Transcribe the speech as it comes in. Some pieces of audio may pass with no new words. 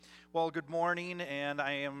Well, good morning, and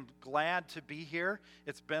I am glad to be here.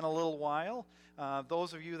 It's been a little while.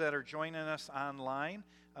 Those of you that are joining us online,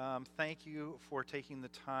 thank you for taking the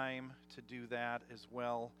time to do that as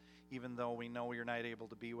well. Even though we know you're not able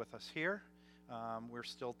to be with us here, we're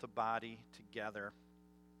still to body together.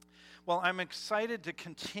 Well, I'm excited to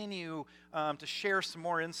continue to share some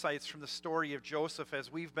more insights from the story of Joseph as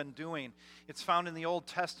we've been doing. It's found in the Old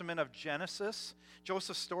Testament of Genesis.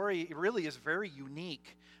 Joseph's story really is very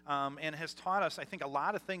unique and has taught us, I think, a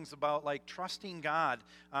lot of things about like trusting God,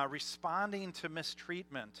 responding to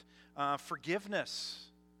mistreatment, forgiveness,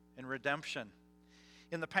 and redemption.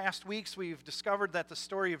 In the past weeks, we've discovered that the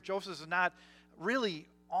story of Joseph is not really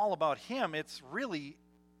all about him. It's really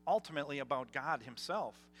ultimately about God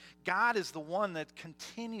himself. God is the one that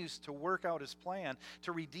continues to work out his plan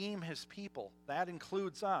to redeem his people. That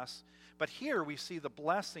includes us. But here we see the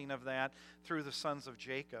blessing of that through the sons of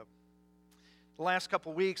Jacob. The last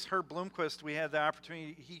couple weeks, Herb Bloomquist, we had the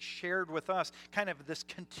opportunity, he shared with us kind of this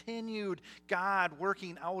continued God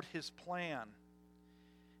working out his plan.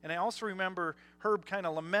 And I also remember Herb kind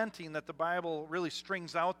of lamenting that the Bible really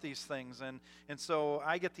strings out these things. And so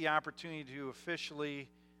I get the opportunity to officially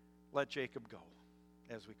let Jacob go,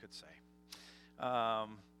 as we could say.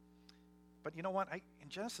 But you know what? In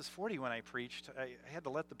Genesis 40, when I preached, I had to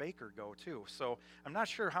let the baker go too. So I'm not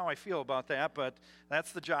sure how I feel about that, but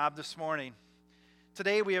that's the job this morning.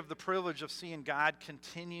 Today we have the privilege of seeing God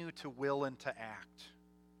continue to will and to act.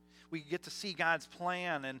 We get to see God's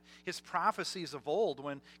plan and his prophecies of old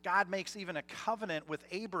when God makes even a covenant with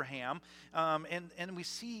Abraham, and we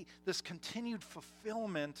see this continued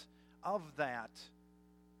fulfillment of that.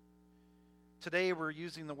 Today we're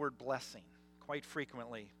using the word blessing quite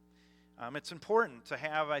frequently. It's important to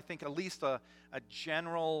have, I think, at least a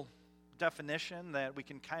general definition that we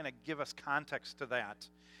can kind of give us context to that.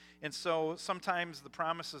 And so sometimes the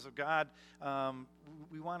promises of God,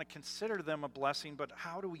 we want to consider them a blessing, but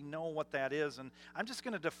how do we know what that is? And I'm just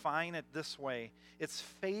going to define it this way. It's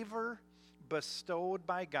favor bestowed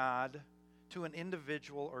by God to an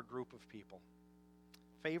individual or group of people.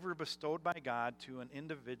 Favor bestowed by God to an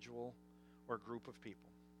individual or group of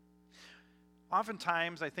people.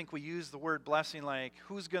 Oftentimes, I think we use the word blessing like,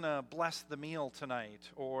 who's going to bless the meal tonight?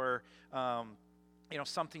 Or,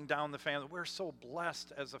 something down the family. We're so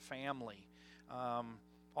blessed as a family.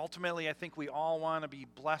 Ultimately, I think we all want to be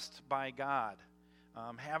blessed by God.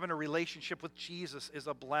 Having a relationship with Jesus is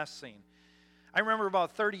a blessing. I remember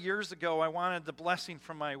about 30 years ago, I wanted the blessing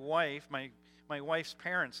from my wife, my wife's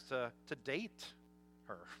parents, to date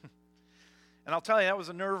her. And I'll tell you, that was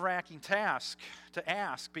a nerve-wracking task to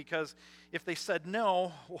ask, because if they said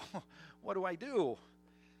no, what do I do?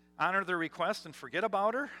 Honor their request and forget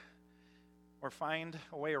about her? Or find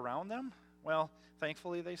a way around them? Well,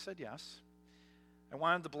 thankfully they said yes. I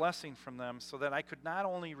wanted the blessing from them so that I could not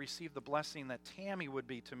only receive the blessing that Tammy would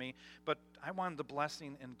be to me, but I wanted the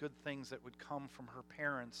blessing and good things that would come from her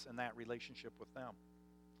parents and that relationship with them.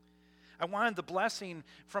 I wanted the blessing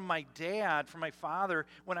from my dad, from my father,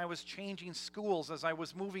 when I was changing schools, as I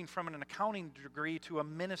was moving from an accounting degree to a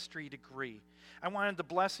ministry degree. I wanted the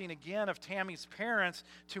blessing again of Tammy's parents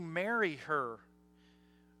to marry her.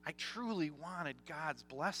 I truly wanted God's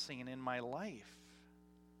blessing in my life.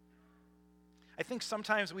 I think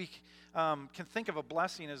sometimes we can think of a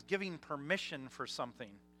blessing as giving permission for something.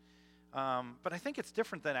 But I think it's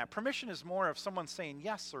different than that. Permission is more of someone saying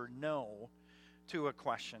yes or no to a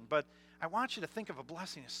question. But I want you to think of a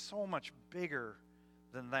blessing as so much bigger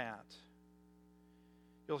than that.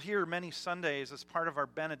 You'll hear many Sundays as part of our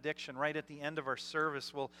benediction right at the end of our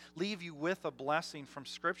service, we'll leave you with a blessing from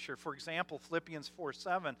Scripture. For example, Philippians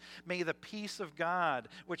 4:7, may the peace of God,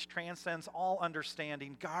 which transcends all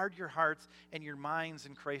understanding, guard your hearts and your minds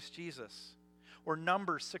in Christ Jesus. Or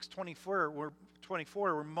Numbers 6:24,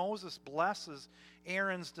 where Moses blesses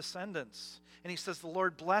Aaron's descendants. And he says, the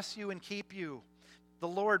Lord bless you and keep you. The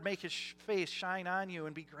Lord make his face shine on you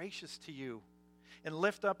and be gracious to you, and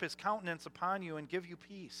lift up his countenance upon you and give you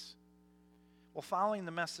peace. Well, following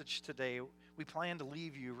the message today, we plan to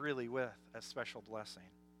leave you really with a special blessing.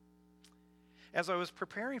 As I was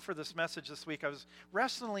preparing for this message this week, I was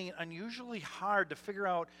wrestling unusually hard to figure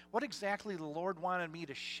out what exactly the Lord wanted me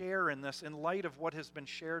to share in this in light of what has been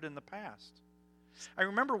shared in the past. I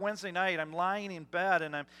remember Wednesday night, I'm lying in bed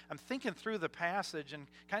and I'm thinking through the passage and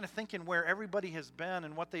kind of thinking where everybody has been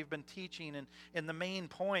and what they've been teaching and the main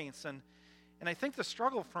points. And I think the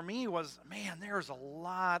struggle for me was, man, there's a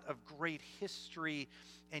lot of great history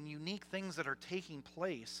and unique things that are taking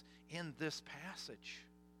place in this passage.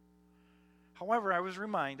 However, I was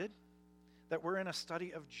reminded that we're in a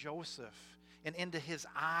study of Joseph and into his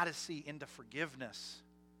odyssey into forgiveness.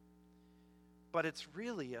 but it's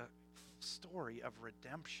really a story of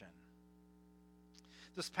redemption.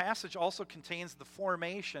 This passage also contains the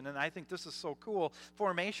formation, and I think this is so cool,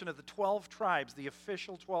 formation of the 12 tribes, the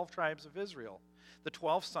official 12 tribes of Israel, the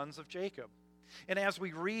 12 sons of Jacob. And as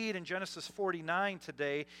we read in Genesis 49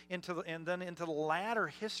 today, and then into the latter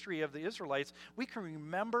history of the Israelites, we can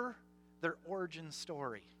remember their origin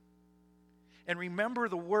story. And remember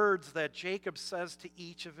the words that Jacob says to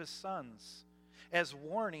each of his sons as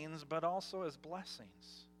warnings, but also as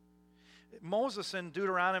blessings. Moses in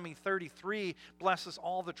Deuteronomy 33 blesses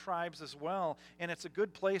all the tribes as well, and it's a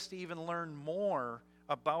good place to even learn more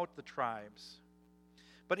about the tribes.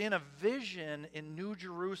 But in a vision in New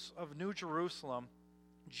Jerusalem,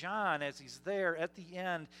 John, as he's there at the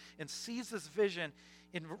end and sees this vision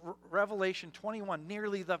in Revelation 21,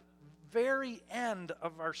 nearly the very end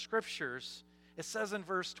of our scriptures, it says in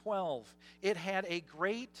verse 12, it had a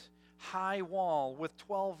great high wall with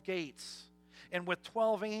 12 gates, and with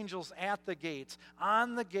 12 angels at the gates.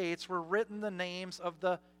 On the gates were written the names of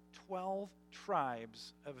the 12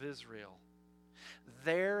 tribes of Israel.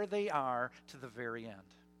 There they are to the very end.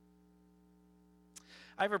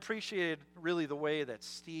 I've appreciated really the way that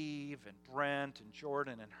Steve and Brent and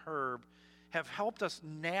Jordan and Herb have helped us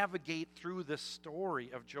navigate through this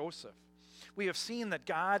story of Joseph. We have seen that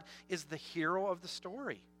God is the hero of the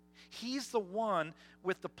story. He's the one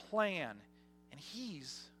with the plan, and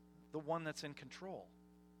he's the one that's in control.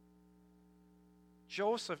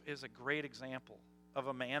 Joseph is a great example of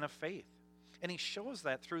a man of faith, and he shows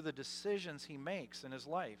that through the decisions he makes in his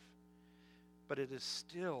life. But it is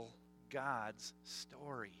still God's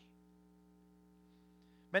story.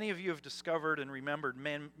 Many of you have discovered and remembered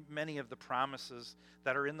many of the promises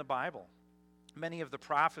that are in the Bible, many of the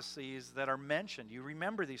prophecies that are mentioned. You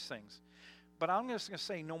remember these things. But I'm just going to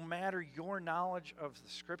say, no matter your knowledge of the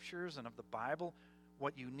Scriptures and of the Bible,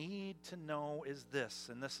 what you need to know is this,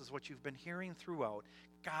 and this is what you've been hearing throughout.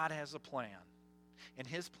 God has a plan, and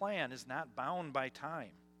his plan is not bound by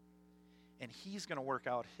time, and he's going to work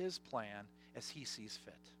out his plan as he sees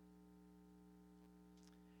fit.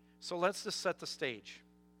 So let's just set the stage.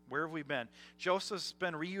 Where have we been? Joseph's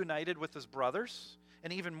been reunited with his brothers,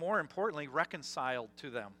 and even more importantly, reconciled to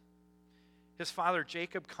them. His father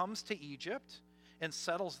Jacob comes to Egypt and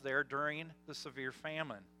settles there during the severe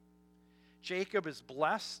famine. Jacob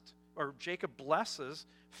blesses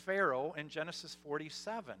Pharaoh in Genesis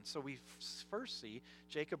 47. So we first see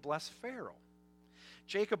Jacob bless Pharaoh.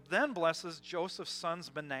 Jacob then blesses Joseph's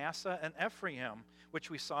sons Manasseh and Ephraim, which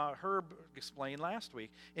we saw Herb explain last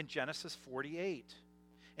week in Genesis 48.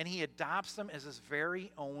 And he adopts them as his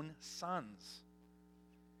very own sons.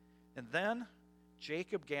 And then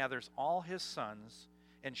Jacob gathers all his sons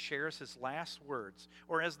and shares his last words.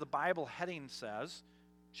 Or as the Bible heading says,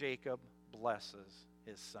 Jacob blesses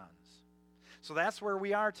his sons. So that's where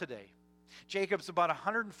we are today. Jacob's about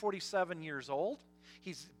 147 years old.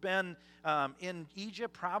 He's been in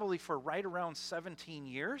Egypt probably for right around 17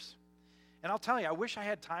 years. And I'll tell you, I wish I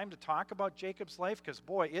had time to talk about Jacob's life because,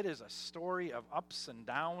 boy, it is a story of ups and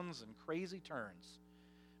downs and crazy turns.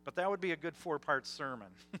 But that would be a good 4-part sermon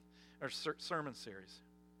or sermon series.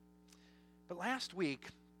 But last week,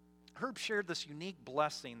 Herb shared this unique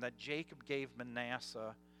blessing that Jacob gave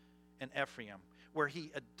Manasseh and Ephraim, where he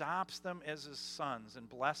adopts them as his sons and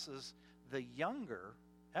blesses the younger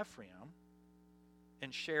Ephraim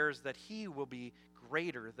and shares that he will be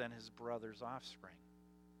greater than his brother's offspring.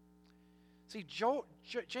 See,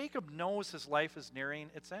 Jacob knows his life is nearing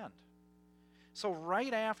its end. So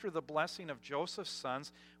right after the blessing of Joseph's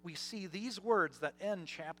sons, we see these words that end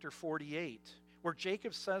chapter 48, where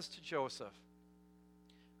Jacob says to Joseph,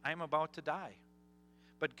 I am about to die,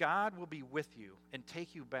 but God will be with you and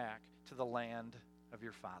take you back to the land of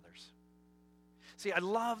your fathers. See, I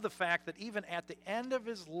love the fact that even at the end of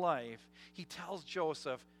his life, he tells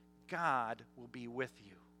Joseph, God will be with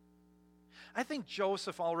you. I think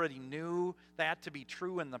Joseph already knew that to be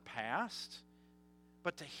true in the past,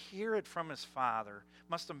 but to hear it from his father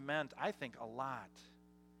must have meant, I think, a lot.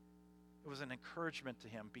 It was an encouragement to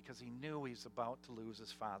him because he knew he was about to lose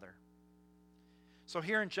his father. So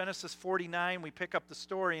here in Genesis 49, we pick up the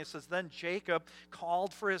story. It says, Then Jacob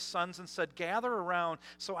called for his sons and said, Gather around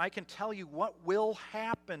so I can tell you what will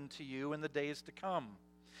happen to you in the days to come.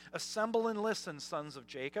 Assemble and listen, sons of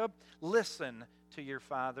Jacob. Listen to your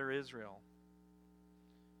father Israel.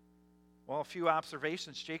 Well, a few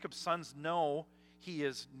observations. Jacob's sons know he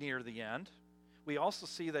is near the end. We also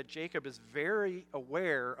see that Jacob is very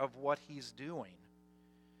aware of what he's doing.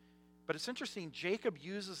 But it's interesting, Jacob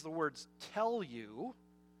uses the words tell you,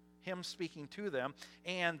 him speaking to them,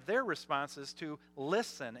 and their response is to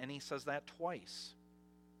listen, and he says that twice.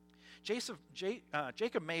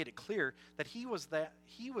 Jacob made it clear that he was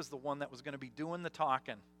the one that was going to be doing the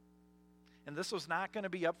talking. And this was not going to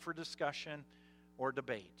be up for discussion or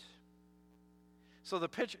debate. So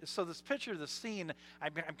this picture, the scene,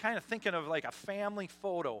 I'm kind of thinking of like a family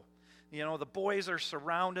photo. You know, the boys are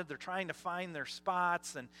surrounded. They're trying to find their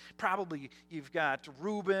spots. And probably you've got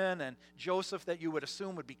Reuben and Joseph that you would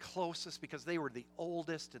assume would be closest because they were the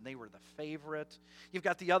oldest and they were the favorite. You've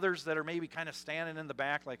got the others that are maybe kind of standing in the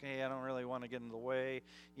back like, hey, I don't really want to get in the way.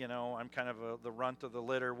 You know, I'm kind of the runt of the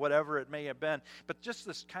litter, whatever it may have been. But just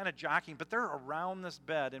this kind of jockeying. But they're around this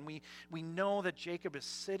bed. And we know that Jacob is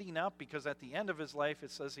sitting up because at the end of his life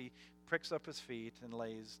it says he pricks up his feet and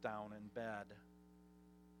lays down in bed.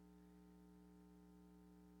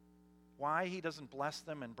 Why he doesn't bless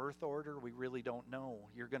them in birth order, we really don't know.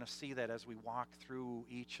 You're going to see that as we walk through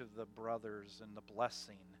each of the brothers and the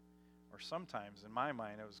blessing. Or sometimes, in my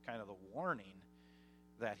mind, it was kind of the warning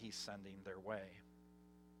that he's sending their way.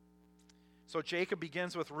 So Jacob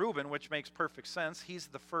begins with Reuben, which makes perfect sense. He's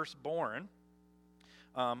the firstborn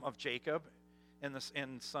of Jacob and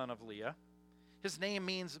son of Leah. His name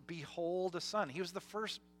means, behold a son. He was the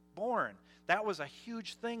firstborn. That was a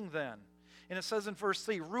huge thing then. And it says in verse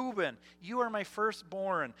 3, Reuben, you are my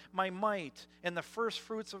firstborn, my might, and the first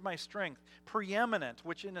fruits of my strength, preeminent,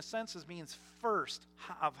 which in a sense means first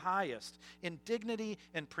of highest, in dignity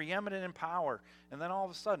and preeminent in power. And then all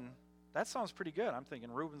of a sudden, that sounds pretty good. I'm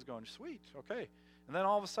thinking Reuben's going, sweet, okay. And then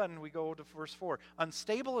all of a sudden we go to verse 4.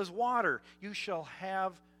 Unstable as water, you shall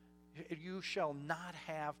not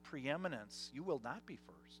have preeminence. You will not be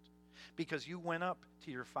first, because you went up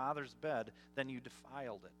to your father's bed, then you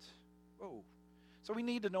defiled it. Whoa. So we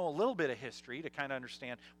need to know a little bit of history to kind of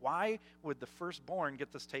understand why would the firstborn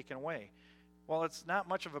get this taken away? Well, it's not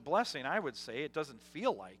much of a blessing, I would say. It doesn't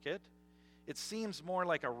feel like it. It seems more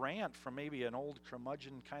like a rant from maybe an old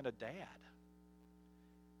curmudgeon kind of dad.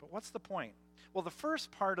 But what's the point? Well, the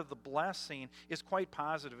first part of the blessing is quite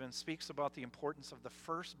positive and speaks about the importance of the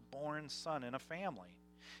firstborn son in a family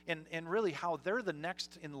and really how they're the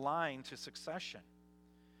next in line to succession.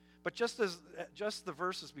 But just the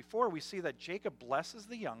verses before, we see that Jacob blesses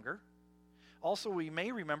the younger. Also, we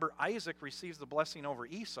may remember Isaac receives the blessing over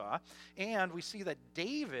Esau. And we see that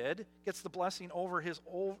David gets the blessing over his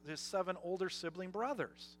 7 older sibling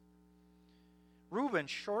brothers. Reuben,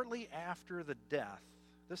 shortly after the death,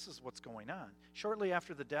 this is what's going on. Shortly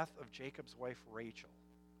after the death of Jacob's wife Rachel,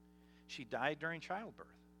 she died during childbirth.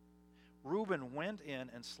 Reuben went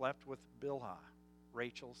in and slept with Bilhah,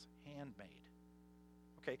 Rachel's handmaid.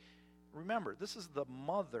 Okay, remember, this is the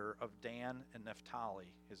mother of Dan and Naphtali,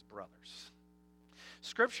 his brothers.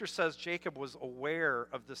 Scripture says Jacob was aware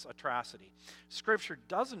of this atrocity. Scripture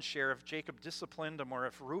doesn't share if Jacob disciplined him or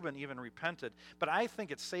if Reuben even repented, but I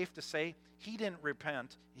think it's safe to say he didn't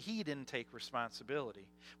repent. He didn't take responsibility.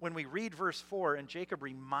 When we read verse 4, and Jacob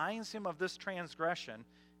reminds him of this transgression,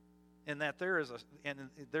 and that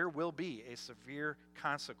there will be a severe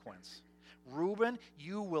consequence. Reuben,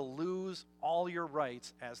 you will lose all your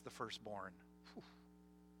rights as the firstborn. Whew.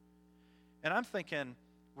 And I'm thinking,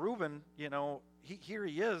 Reuben, here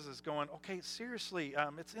he is going, okay, seriously,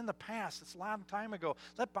 it's in the past. It's a long time ago.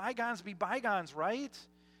 Let bygones be bygones, right?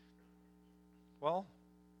 Well,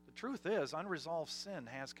 the truth is, unresolved sin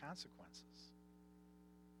has consequences.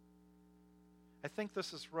 I think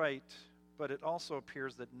this is right, but it also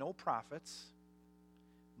appears that no prophets,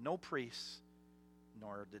 no priests,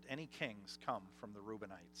 nor did any kings come from the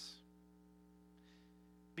Reubenites.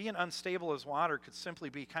 Being unstable as water could simply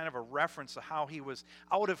be kind of a reference to how he was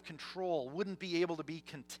out of control, wouldn't be able to be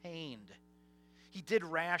contained. He did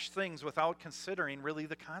rash things without considering really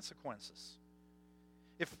the consequences.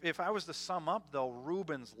 If I was to sum up, though,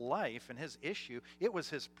 Reuben's life and his issue, it was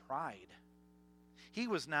his pride. He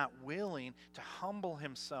was not willing to humble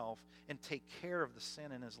himself and take care of the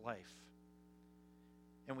sin in his life.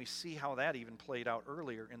 And we see how that even played out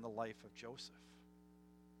earlier in the life of Joseph.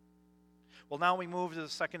 Well, now we move to the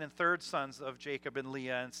second and third sons of Jacob and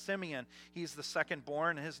Leah. And Simeon, he's the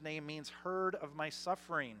second-born, and his name means heard of my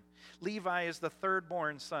suffering. Levi is the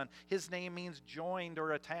third-born son. His name means joined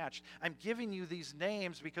or attached. I'm giving you these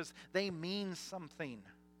names because they mean something.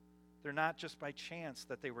 They're not just by chance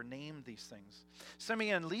that they were named these things.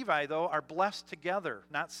 Simeon and Levi, though, are blessed together,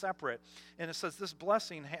 not separate. And it says this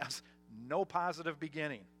blessing has no positive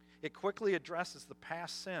beginning. It quickly addresses the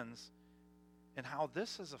past sins and how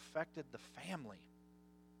this has affected the family.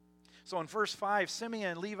 So in verse 5,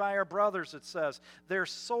 Simeon and Levi are brothers, it says. Their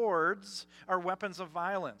swords are weapons of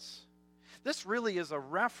violence. This really is a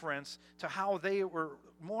reference to how they were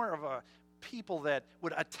more of a people that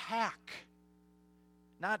would attack,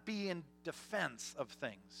 not be in defense of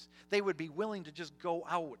things. They would be willing to just go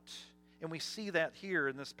out. And we see that here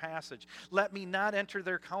in this passage. Let me not enter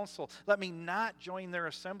their council. Let me not join their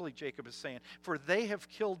assembly, Jacob is saying. For they have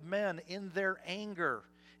killed men in their anger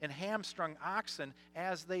and hamstrung oxen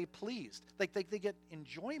as they pleased. Like they get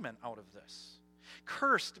enjoyment out of this.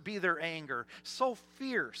 Cursed be their anger, so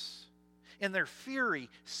fierce, and their fury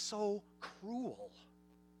so cruel.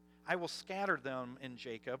 I will scatter them in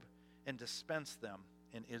Jacob and dispense them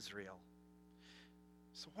in Israel.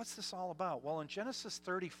 So what's this all about? Well, in Genesis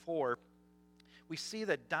 34, we see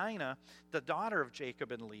that Dinah, the daughter of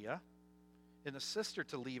Jacob and Leah, and the sister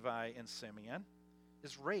to Levi and Simeon,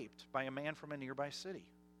 is raped by a man from a nearby city.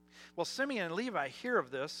 Well, Simeon and Levi hear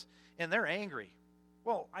of this, and they're angry.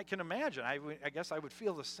 Well, I can imagine. I guess I would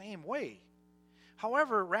feel the same way.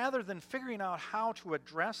 However, rather than figuring out how to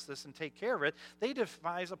address this and take care of it, they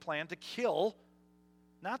devise a plan to kill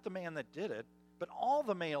not the man that did it, but all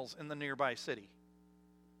the males in the nearby city.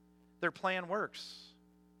 Their plan works.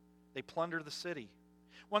 They plunder the city.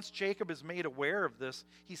 Once Jacob is made aware of this,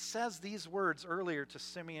 he says these words earlier to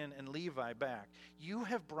Simeon and Levi back. You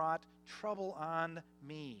have brought trouble on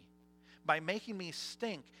me by making me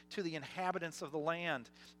stink to the inhabitants of the land,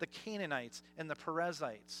 the Canaanites and the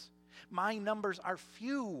Perizzites. My numbers are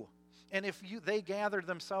few, and if they gather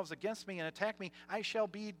themselves against me and attack me, I shall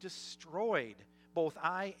be destroyed, both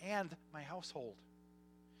I and my household.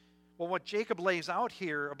 Well, what Jacob lays out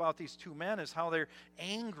here about these two men is how they're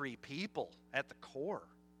angry people at the core.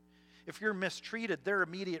 If you're mistreated, their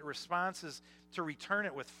immediate response is to return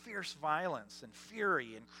it with fierce violence and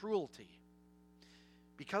fury and cruelty.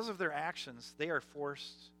 Because of their actions, they are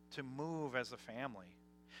forced to move as a family,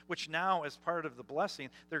 which now, as part of the blessing,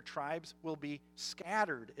 their tribes will be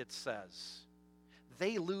scattered, it says.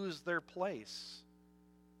 They lose their place,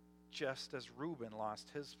 just as Reuben lost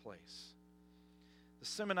his place. The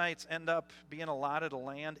Simeonites end up being allotted a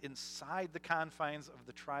land inside the confines of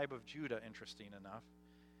the tribe of Judah, interesting enough,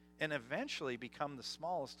 and eventually become the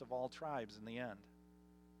smallest of all tribes in the end.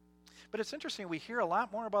 But it's interesting, we hear a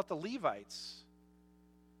lot more about the Levites.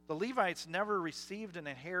 The Levites never received an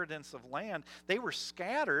inheritance of land. They were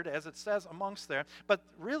scattered, as it says, amongst them, but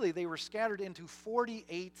really they were scattered into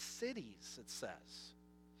 48 cities, it says.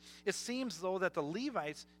 It seems, though, that the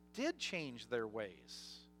Levites did change their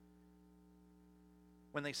ways.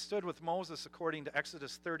 When they stood with Moses, according to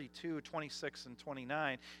Exodus 32, 26 and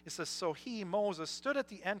 29, it says, So he, Moses, stood at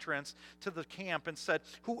the entrance to the camp and said,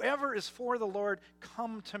 Whoever is for the Lord,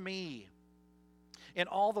 come to me. And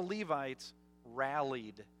all the Levites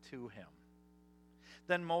rallied to him.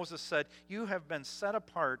 Then Moses said, You have been set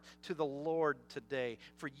apart to the Lord today,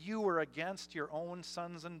 for you are against your own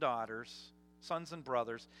sons and daughters, sons and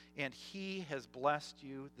brothers, and he has blessed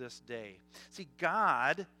you this day. See,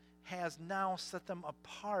 God has now set them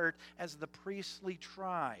apart as the priestly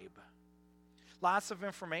tribe. Lots of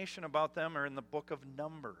information about them are in the book of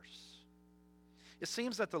Numbers. It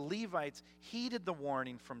seems that the Levites heeded the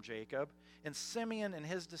warning from Jacob, and Simeon and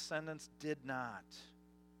his descendants did not.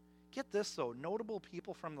 Get this, though, notable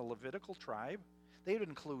people from the Levitical tribe, they would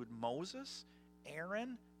include Moses,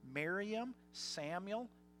 Aaron, Miriam, Samuel,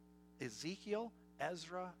 Ezekiel,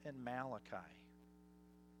 Ezra, and Malachi.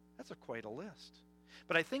 That's quite a list.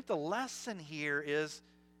 But I think the lesson here is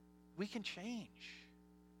we can change.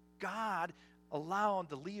 God allowed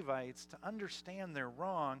the Levites to understand their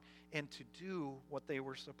wrong and to do what they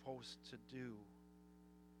were supposed to do.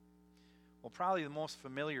 Well, probably the most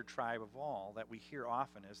familiar tribe of all that we hear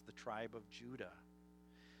often is the tribe of Judah.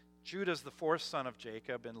 Judah is the fourth son of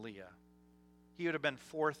Jacob and Leah. He would have been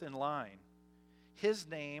fourth in line. His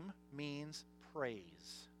name means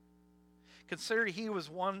praise. Consider he was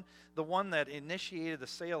the one that initiated the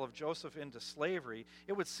sale of Joseph into slavery.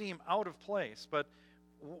 It would seem out of place, but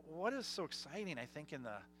what is so exciting, I think, in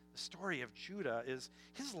the story of Judah is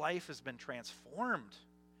his life has been transformed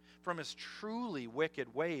from his truly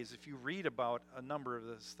wicked ways, if you read about a number of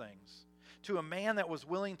those things, to a man that was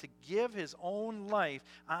willing to give his own life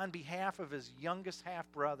on behalf of his youngest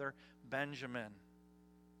half-brother, Benjamin.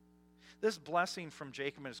 This blessing from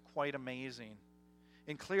Jacob is quite amazing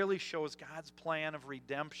and clearly shows God's plan of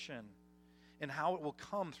redemption and how it will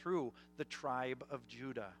come through the tribe of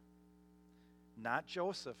Judah. Not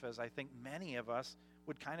Joseph, as I think many of us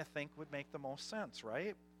would kind of think would make the most sense,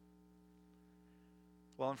 right?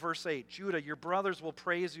 Well, in verse 8, Judah, your brothers will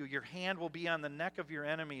praise you. Your hand will be on the neck of your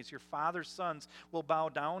enemies. Your father's sons will bow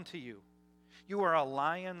down to you. You are a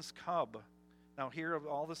lion's cub. Now hear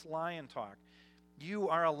all this lion talk. You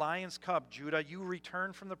are a lion's cub, Judah. You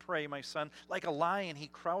return from the prey, my son. Like a lion, he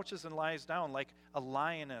crouches and lies down, like a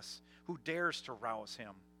lioness who dares to rouse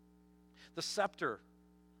him. The scepter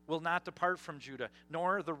will not depart from Judah,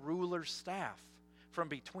 nor the ruler's staff from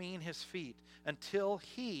between his feet, until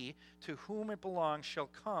he to whom it belongs shall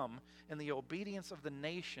come, and the obedience of the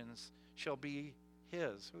nations shall be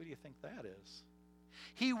his. Who do you think that is?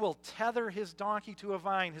 He will tether his donkey to a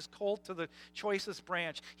vine, his colt to the choicest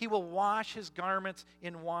branch. He will wash his garments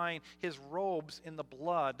in wine, his robes in the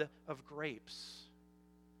blood of grapes.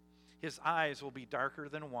 His eyes will be darker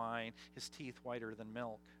than wine, his teeth whiter than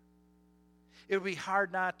milk. It would be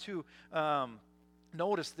hard not to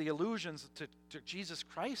notice the allusions to Jesus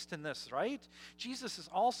Christ in this, right? Jesus is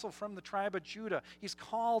also from the tribe of Judah. He's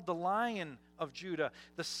called the Lion of Judah.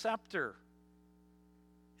 The scepter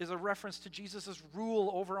is a reference to Jesus' rule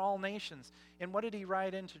over all nations. And what did he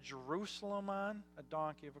ride into Jerusalem on? A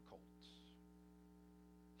donkey of a colt.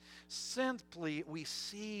 Simply, we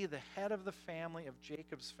see the head of the family of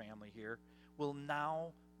Jacob's family here will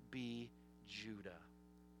now be Judah.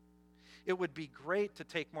 It would be great to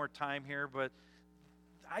take more time here, but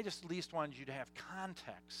I just at least wanted you to have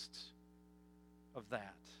context of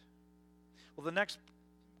that. Well, the next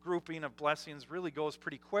grouping of blessings really goes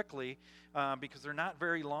pretty quickly because they're not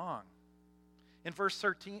very long. In verse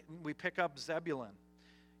 13, we pick up Zebulun.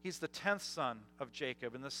 He's the 10th son of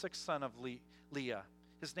Jacob and the 6th son of Leah.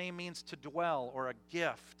 His name means to dwell or a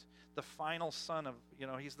gift. The final son of,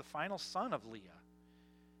 he's the final son of Leah.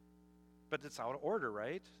 But it's out of order,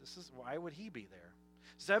 right? Why would he be there?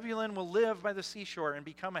 Zebulun will live by the seashore and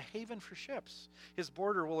become a haven for ships. His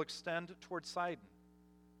border will extend toward Sidon.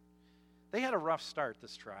 They had a rough start,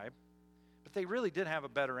 this tribe, but they really did have a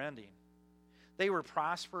better ending. They were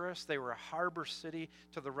prosperous. They were a harbor city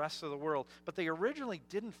to the rest of the world, but they originally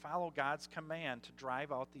didn't follow God's command to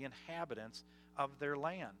drive out the inhabitants of their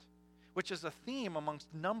land, which is a theme amongst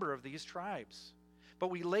a number of these tribes. But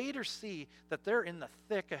we later see that they're in the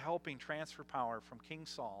thick of helping transfer power from King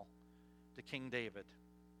Saul to King David.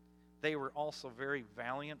 They were also very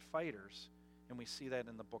valiant fighters, and we see that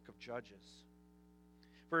in the book of Judges.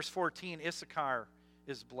 Verse 14, Issachar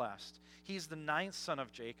is blessed. He's the 9th son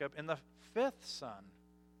of Jacob and the 5th son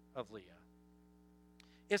of Leah.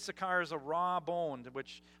 Issachar is a raw-boned,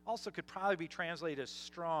 which also could probably be translated as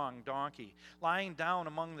strong donkey, lying down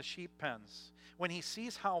among the sheep pens. When he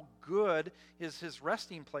sees how good is his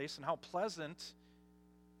resting place and how pleasant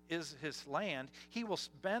is his land, he will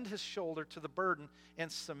bend his shoulder to the burden and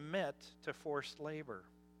submit to forced labor.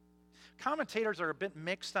 Commentators are a bit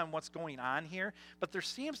mixed on what's going on here, but there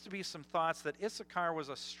seems to be some thoughts that Issachar was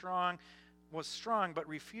strong, but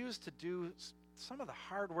refused to do some of the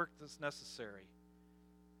hard work that's necessary.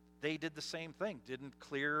 They did the same thing, didn't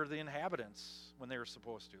clear the inhabitants when they were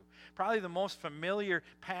supposed to. Probably the most familiar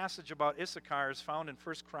passage about Issachar is found in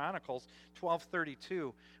 1 Chronicles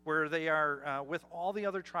 12:32, where they are with all the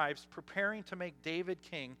other tribes preparing to make David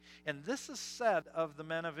king. And this is said of the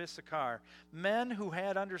men of Issachar, men who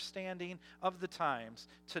had understanding of the times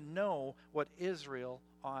to know what Israel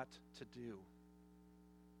ought to do.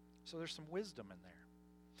 So there's some wisdom in there.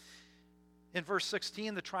 In verse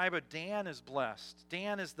 16, the tribe of Dan is blessed.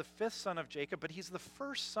 Dan is the 5th son of Jacob, but he's the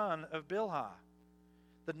 1st son of Bilhah.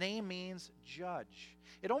 The name means judge.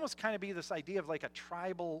 It almost kind of be this idea of like a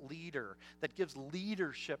tribal leader that gives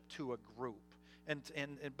leadership to a group.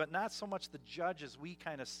 But not so much the judge as we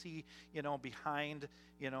kind of see, behind,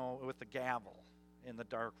 with the gavel in the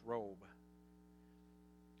dark robe.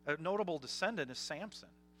 A notable descendant is Samson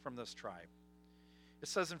from this tribe. It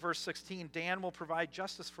says in verse 16, Dan will provide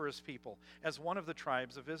justice for his people as one of the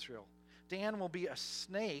tribes of Israel. Dan will be a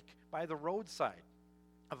snake by the roadside,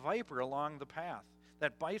 a viper along the path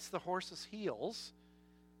that bites the horse's heels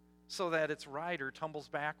so that its rider tumbles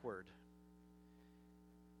backward.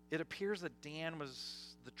 It appears that Dan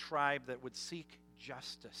was the tribe that would seek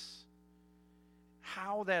justice.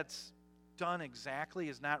 How that's done exactly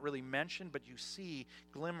is not really mentioned, but you see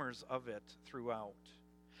glimmers of it throughout.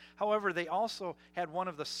 However, they also had one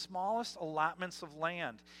of the smallest allotments of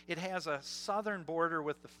land. It has a southern border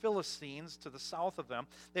with the Philistines to the south of them.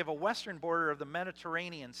 They have a western border of the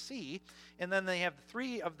Mediterranean Sea, and then they have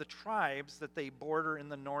 3 of the tribes that they border in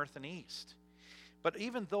the north and east. But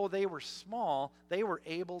even though they were small, they were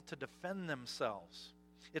able to defend themselves.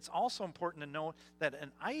 It's also important to note that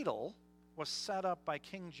an idol was set up by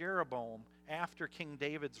King Jeroboam after King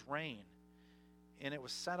David's reign. And it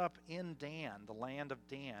was set up in Dan, the land of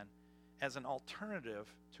Dan, as an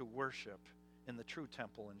alternative to worship in the true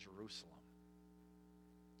temple in Jerusalem.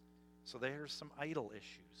 So there's some idol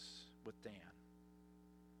issues with Dan.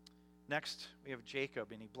 Next, we have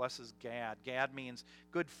Jacob, and he blesses Gad. Gad means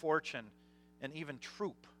good fortune and even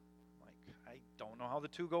troop. Like, I don't know how the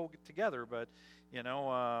two go together, but,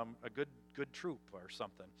 a good good troop or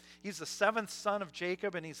something. He's the seventh son of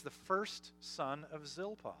Jacob, and he's the first son of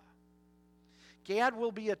Zilpah. Gad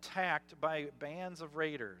will be attacked by bands of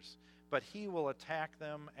raiders, but he will attack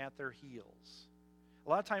them at their heels. A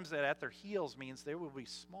lot of times that at their heels means they will be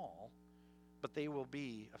small, but they will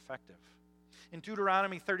be effective. In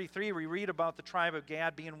Deuteronomy 33, we read about the tribe of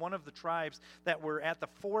Gad being one of the tribes that were at the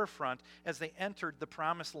forefront as they entered the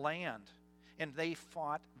promised land, and they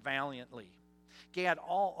fought valiantly. Gad,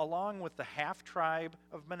 along with the half-tribe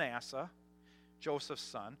of Manasseh, Joseph's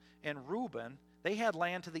son, and Reuben, they had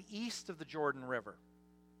land to the east of the Jordan River,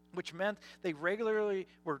 which meant they regularly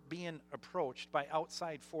were being approached by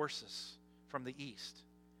outside forces from the east.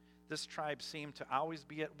 This tribe seemed to always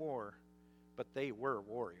be at war, but they were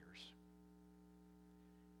warriors.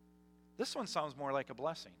 This one sounds more like a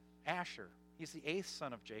blessing. Asher, he's the eighth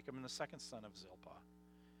son of Jacob and the second son of Zilpah,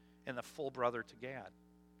 and the full brother to Gad.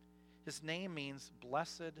 His name means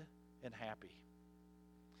blessed and happy.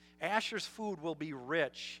 Asher's food will be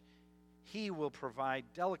rich. He will provide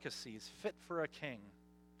delicacies fit for a king.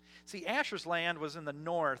 See, Asher's land was in the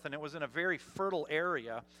north, and it was in a very fertile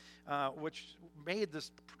area, which made this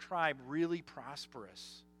tribe really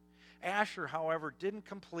prosperous. Asher, however, didn't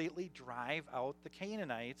completely drive out the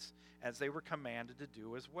Canaanites as they were commanded to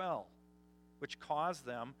do as well, which caused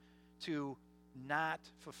them to not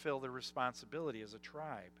fulfill their responsibility as a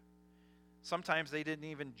tribe. Sometimes they didn't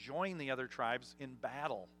even join the other tribes in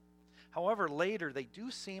battle. However, later they do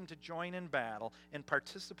seem to join in battle and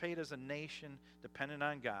participate as a nation dependent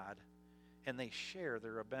on God, and they share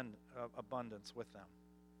their abundance with them.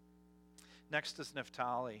 Next is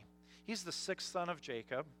Naphtali. He's the sixth son of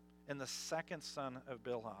Jacob and the second son of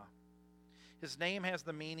Bilhah. His name has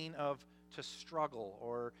the meaning of to struggle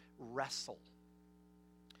or wrestle.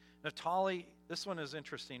 Naphtali, this one is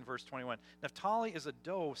interesting, verse 21. Naphtali is a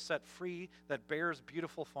doe set free that bears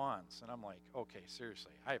beautiful fawns. And I'm like, okay,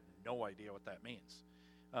 seriously, I have no idea what that means.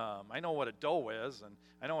 I know what a doe is, and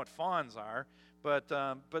I know what fawns are, but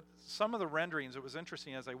some of the renderings, it was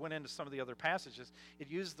interesting as I went into some of the other passages,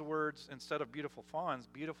 it used the words, instead of beautiful fawns,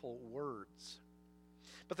 beautiful words.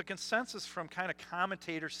 But the consensus from kind of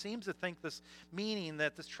commentators seems to think this meaning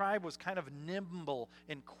that this tribe was kind of nimble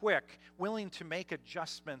and quick, willing to make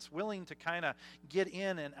adjustments, willing to kind of get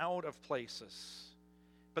in and out of places.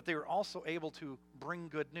 But they were also able to bring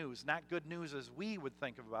good news. Not good news as we would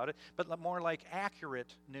think about it, but more like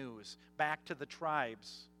accurate news back to the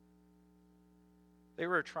tribes. They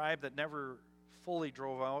were a tribe that never fully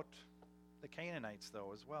drove out the Canaanites,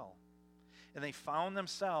 though, as well. And they found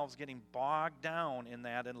themselves getting bogged down in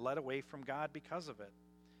that and led away from God because of it.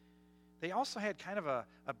 They also had kind of a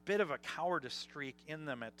bit of a cowardice streak in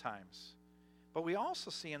them at times. But we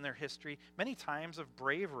also see in their history many times of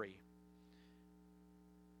bravery.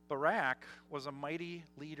 Barak was a mighty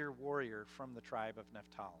leader warrior from the tribe of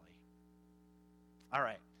Naphtali. All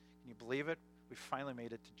right, can you believe it? We finally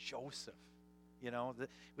made it to Joseph. You know,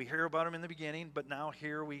 we hear about him in the beginning, but now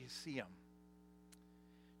here we see him.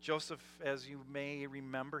 Joseph, as you may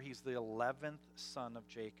remember, he's the 11th son of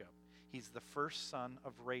Jacob. He's the first son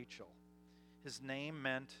of Rachel. His name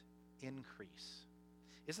meant increase.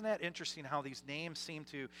 Isn't that interesting how these names seem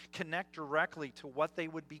to connect directly to what they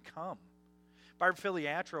would become? Barb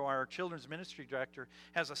Filiatro, our children's ministry director,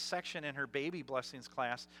 has a section in her baby blessings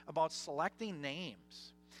class about selecting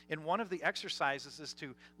names. And one of the exercises is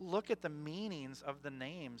to look at the meanings of the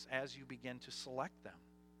names as you begin to select them.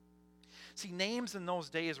 See, names in those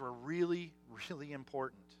days were really, really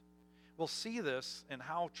important. We'll see this and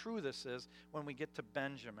how true this is when we get to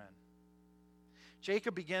Benjamin.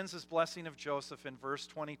 Jacob begins his blessing of Joseph in verse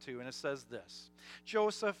 22, and it says this: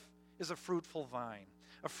 Joseph is a fruitful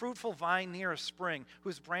vine near a spring,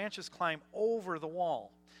 whose branches climb over the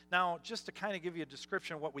wall. Now, just to kind of give you a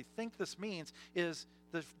description of what we think this means, is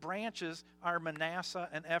the branches are Manasseh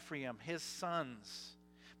and Ephraim, his sons.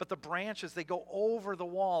 But the branches, they go over the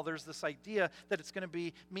wall. There's this idea that it's going to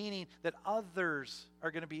be meaning that others are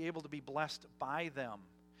going to be able to be blessed by them.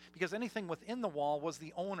 Because anything within the wall was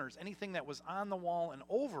the owner's. Anything that was on the wall and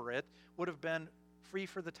over it would have been free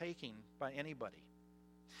for the taking by anybody.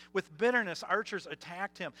 With bitterness, archers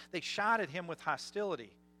attacked him. They shot at him with hostility.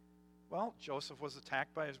 Well, Joseph was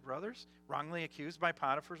attacked by his brothers, wrongly accused by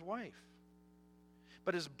Potiphar's wife.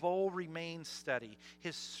 But his bow remained steady.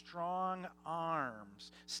 His strong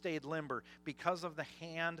arms stayed limber because of the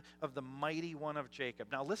hand of the mighty one of Jacob.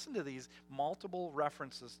 Now listen to these multiple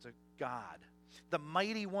references to God. The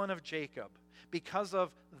mighty one of Jacob, because of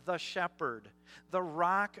the shepherd, the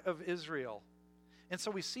rock of Israel. And so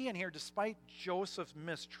we see in here, despite Joseph's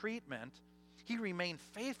mistreatment, he remained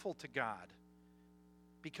faithful to God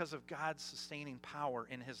because of God's sustaining power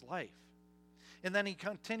in his life. And then he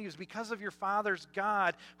continues, because of your father's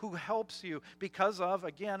God who helps you, because of,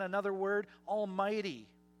 again, another word, Almighty,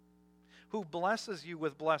 who blesses you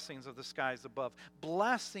with blessings of the skies above.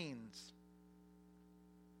 Blessings.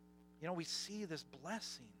 You know, we see this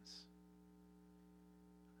blessings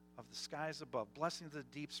of the skies above, blessings of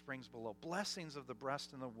the deep springs below, blessings of the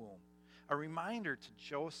breast and the womb. A reminder to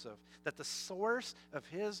Joseph that the source of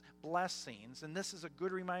his blessings, and this is a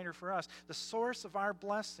good reminder for us, the source of our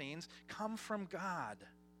blessings come from God.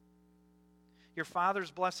 Your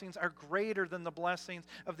father's blessings are greater than the blessings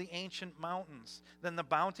of the ancient mountains, than the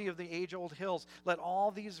bounty of the age-old hills. Let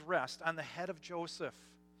all these rest on the head of Joseph,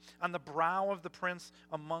 on the brow of the prince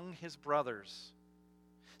among his brothers.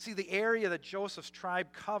 See, the area that Joseph's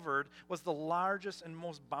tribe covered was the largest and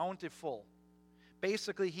most bountiful.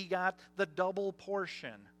 Basically, he got the double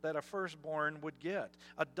portion that a firstborn would get,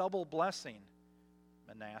 a double blessing,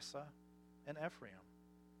 Manasseh and Ephraim.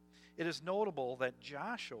 It is notable that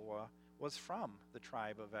Joshua was from the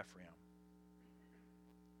tribe of Ephraim.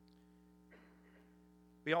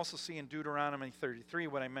 We also see in Deuteronomy 33,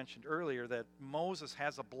 what I mentioned earlier, that Moses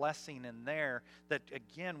has a blessing in there that,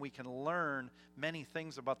 again, we can learn many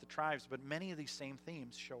things about the tribes, but many of these same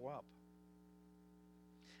themes show up.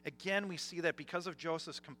 Again, we see that because of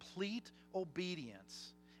Joseph's complete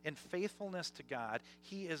obedience and faithfulness to God,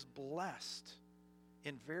 he is blessed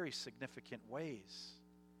in very significant ways.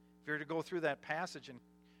 If you were to go through that passage and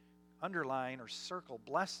underline or circle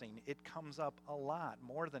blessing, it comes up a lot,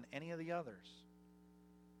 more than any of the others.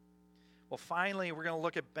 Well, finally, we're going to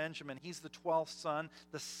look at Benjamin. He's the 12th son,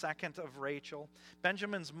 the second of Rachel.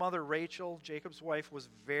 Benjamin's mother, Rachel, Jacob's wife, was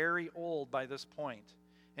very old by this point,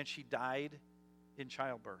 and she died in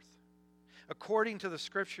childbirth. According to the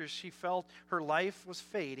scriptures, she felt her life was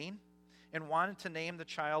fading and wanted to name the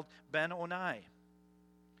child Ben-Oni,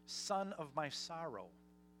 son of my sorrow.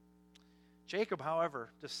 Jacob,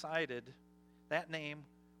 however, decided that name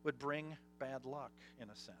would bring bad luck, in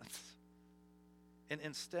a sense, and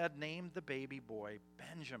instead named the baby boy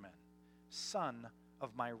Benjamin, son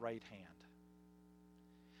of my right hand.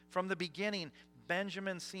 From the beginning,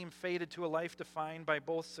 Benjamin seemed fated to a life defined by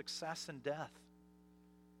both success and death.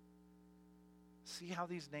 See how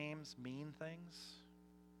these names mean things?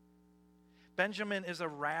 Benjamin is a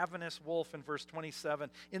ravenous wolf in verse 27.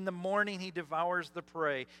 In the morning he devours the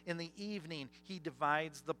prey. In the evening he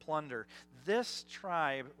divides the plunder. This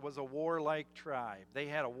tribe was a warlike tribe. They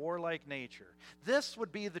had a warlike nature. This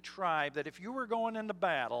would be the tribe that if you were going into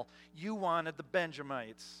battle, you wanted the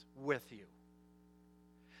Benjamites with you.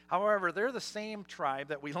 However, they're the same tribe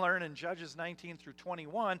that we learn in Judges 19 through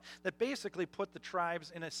 21 that basically put the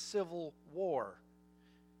tribes in a civil war.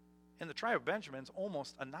 And the tribe of Benjamin's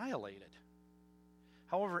almost annihilated.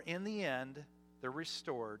 However, in the end, they're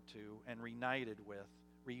restored to and reunited with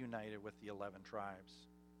the 11 tribes.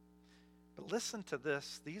 But listen to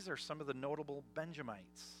this. These are some of the notable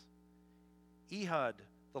Benjamites. Ehud,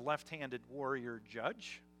 the left-handed warrior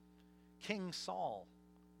judge. King Saul,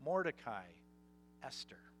 Mordecai,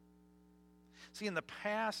 Esther. See, in the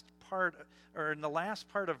last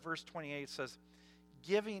part of verse 28 says,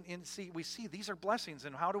 we see these are blessings,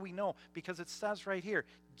 and how do we know? Because it says right here,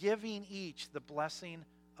 giving each the blessing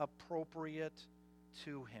appropriate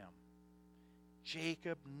to him.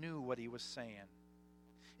 Jacob knew what he was saying.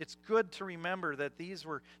 It's good to remember that these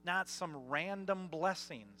were not some random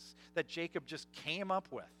blessings that Jacob just came up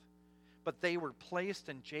with, but they were placed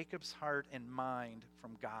in Jacob's heart and mind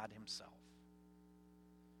from God himself.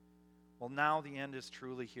 Well, now the end is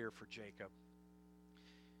truly here for Jacob.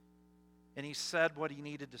 And he said what he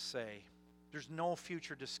needed to say. There's no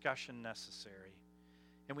future discussion necessary.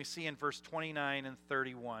 And we see in verse 29 and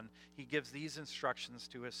 31, he gives these instructions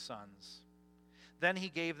to his sons. Then he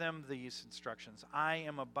gave them these instructions. I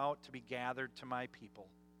am about to be gathered to my people.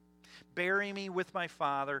 Bury me with my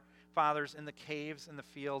fathers in the caves in the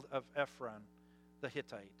field of Ephron the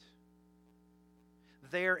Hittite.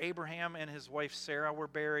 There Abraham and his wife Sarah were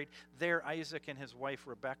buried. There Isaac and his wife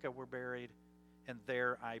Rebekah were buried. And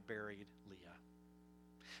there I buried Leah.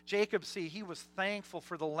 Jacob, see, he was thankful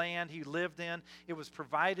for the land he lived in. It was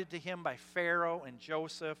provided to him by Pharaoh and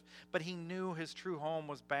Joseph, but he knew his true home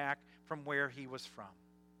was back from where he was from.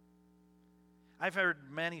 I've heard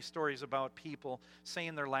many stories about people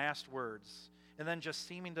saying their last words and then just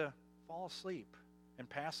seeming to fall asleep and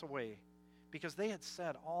pass away because they had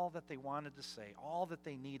said all that they wanted to say, all that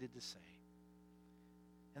they needed to say.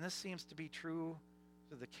 And this seems to be true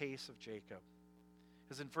to the case of Jacob.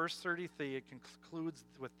 As in verse 33, it concludes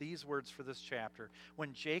with these words for this chapter.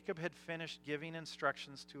 When Jacob had finished giving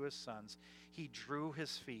instructions to his sons, he drew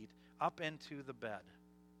his feet up into the bed,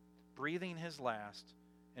 breathing his last,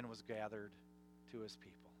 and was gathered to his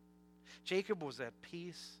people. Jacob was at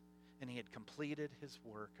peace, and he had completed his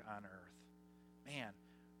work on earth. Man,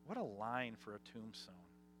 what a line for a tombstone.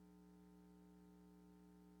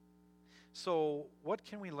 So, what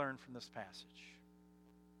can we learn from this passage?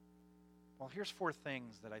 Well, here's 4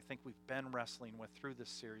 things that I think we've been wrestling with through this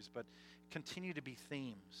series, but continue to be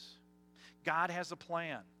themes. God has a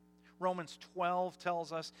plan. Romans 12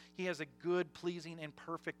 tells us he has a good, pleasing, and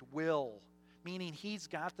perfect will, meaning he's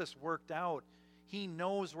got this worked out. He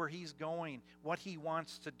knows where he's going, what he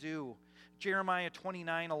wants to do. Jeremiah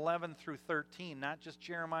 29:11 through 13, not just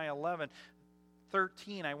Jeremiah 11.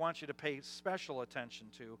 13, I want you to pay special attention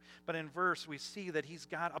to. But in verse, we see that he's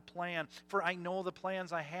got a plan. For I know the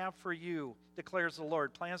plans I have for you, declares the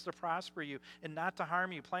Lord. Plans to prosper you and not to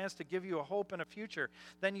harm you. Plans to give you a hope and a future.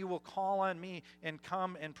 Then you will call on me and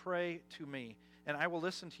come and pray to me, and I will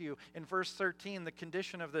listen to you. In verse 13, the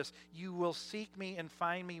condition of this, you will seek me and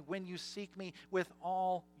find me when you seek me with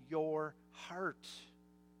all your heart.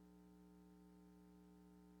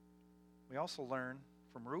 We also learn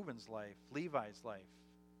from Reuben's life, Levi's life,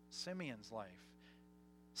 Simeon's life,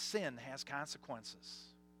 sin has consequences.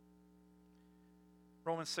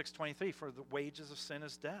 Romans 6:23, for the wages of sin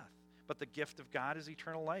is death, but the gift of God is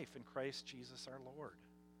eternal life in Christ Jesus our Lord.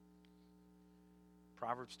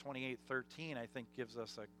 Proverbs 28:13, I think, gives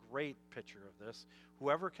us a great picture of this.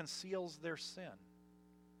 Whoever conceals their sin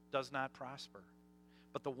does not prosper,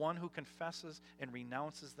 but the one who confesses and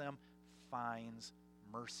renounces them finds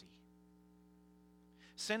mercy.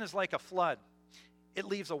 Sin is like a flood. It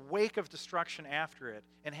leaves a wake of destruction after it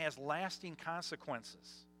and has lasting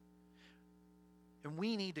consequences. And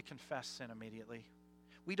we need to confess sin immediately.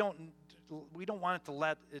 We don't want it to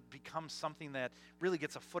let it become something that really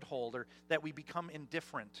gets a foothold or that we become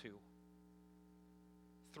indifferent to.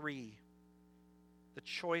 3, the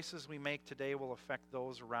choices we make today will affect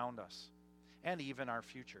those around us and even our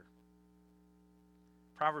future.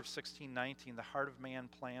 Proverbs 16:19, the heart of man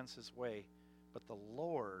plans his way, but the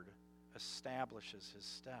Lord establishes his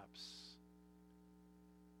steps.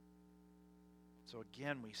 So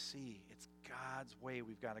again, we see it's God's way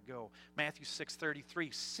we've got to go. Matthew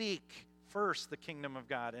 6:33, seek first the kingdom of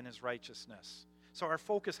God and his righteousness. So our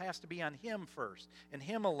focus has to be on him first and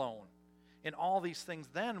him alone. And all these things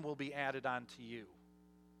then will be added on to you.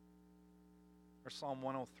 Or Psalm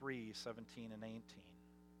 103:17 and 18.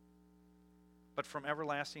 But from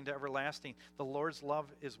everlasting to everlasting, the Lord's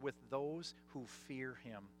love is with those who fear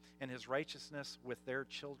him, and his righteousness with their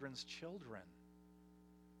children's children.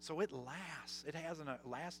 So it lasts. It has a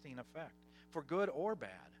lasting effect, for good or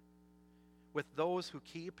bad, with those who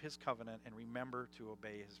keep his covenant and remember to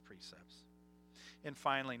obey his precepts. And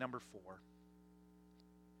finally, number 4,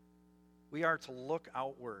 we are to look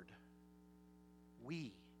outward.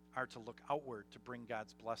 We are to look outward to bring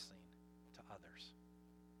God's blessing to others.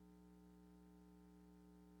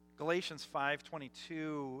 Galatians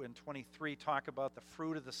 5:22 and 23 talk about the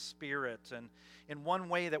fruit of the Spirit. And in one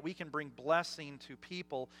way that we can bring blessing to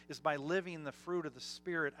people is by living the fruit of the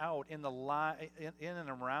Spirit out in and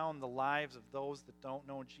around the lives of those that don't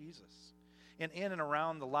know Jesus. And in and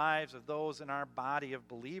around the lives of those in our body of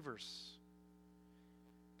believers.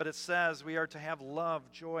 But it says we are to have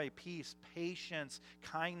love, joy, peace, patience,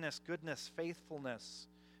 kindness, goodness, faithfulness,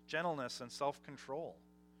 gentleness, and self-control.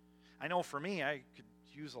 I know for me, I could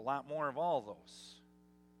use a lot more of all those.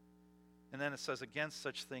 And then it says, against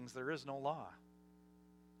such things there is no law.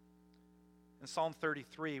 In Psalm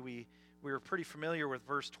 33, we were pretty familiar with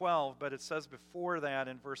verse 12, but it says before that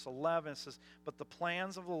in verse 11, it says, but the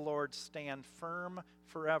plans of the Lord stand firm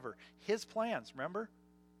forever. His plans, remember?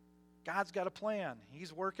 God's got a plan.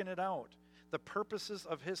 He's working it out. The purposes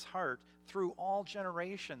of his heart through all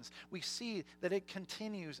generations. We see that it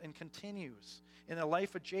continues and continues. In the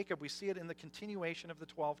life of Jacob, we see it in the continuation of the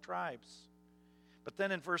 12 tribes. But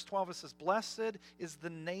then in verse 12 it says, blessed is the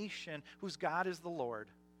nation whose God is the Lord,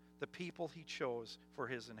 the people he chose for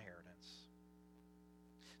his inheritance.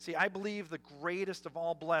 See, I believe the greatest of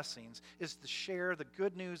all blessings is to share the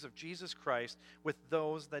good news of Jesus Christ with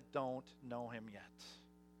those that don't know him yet.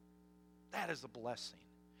 That is a blessing.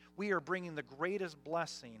 We are bringing the greatest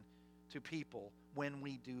blessing to people when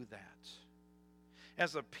we do that.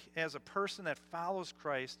 As a person that follows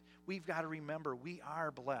Christ, we've got to remember we are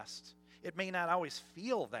blessed. It may not always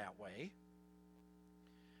feel that way.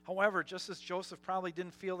 However, just as Joseph probably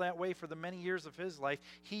didn't feel that way for the many years of his life,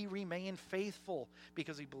 he remained faithful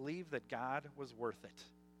because he believed that God was worth it.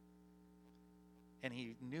 And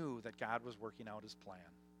he knew that God was working out his plan.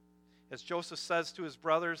 As Joseph says to his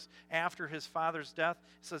brothers after his father's death,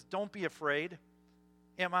 he says, don't be afraid.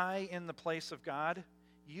 Am I in the place of God?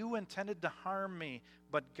 You intended to harm me,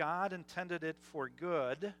 but God intended it for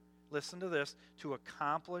good. Listen to this, to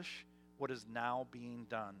accomplish what is now being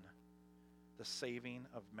done, the saving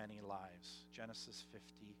of many lives. Genesis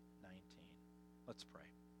 50:19. Let's pray.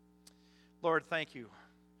 Lord, thank you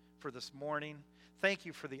for this morning. Thank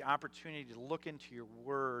you for the opportunity to look into your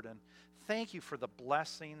word, and thank you for the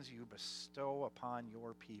blessings you bestow upon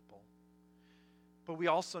your people. But we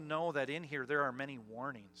also know that in here there are many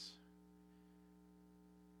warnings.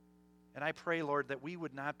 And I pray, Lord, that we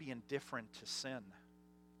would not be indifferent to sin,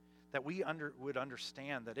 that we would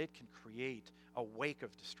understand that it can create a wake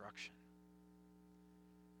of destruction.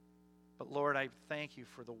 But Lord, I thank you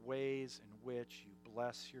for the ways in which you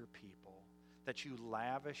bless your people, that you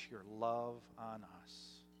lavish your love on us.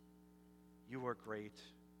 You are great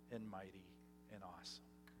and mighty and awesome.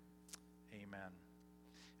 Amen.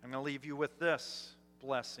 I'm going to leave you with this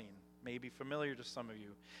blessing, maybe familiar to some of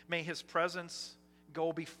you. May his presence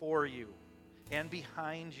go before you and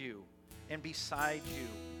behind you and beside you,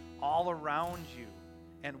 all around you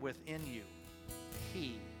and within you.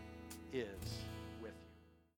 He is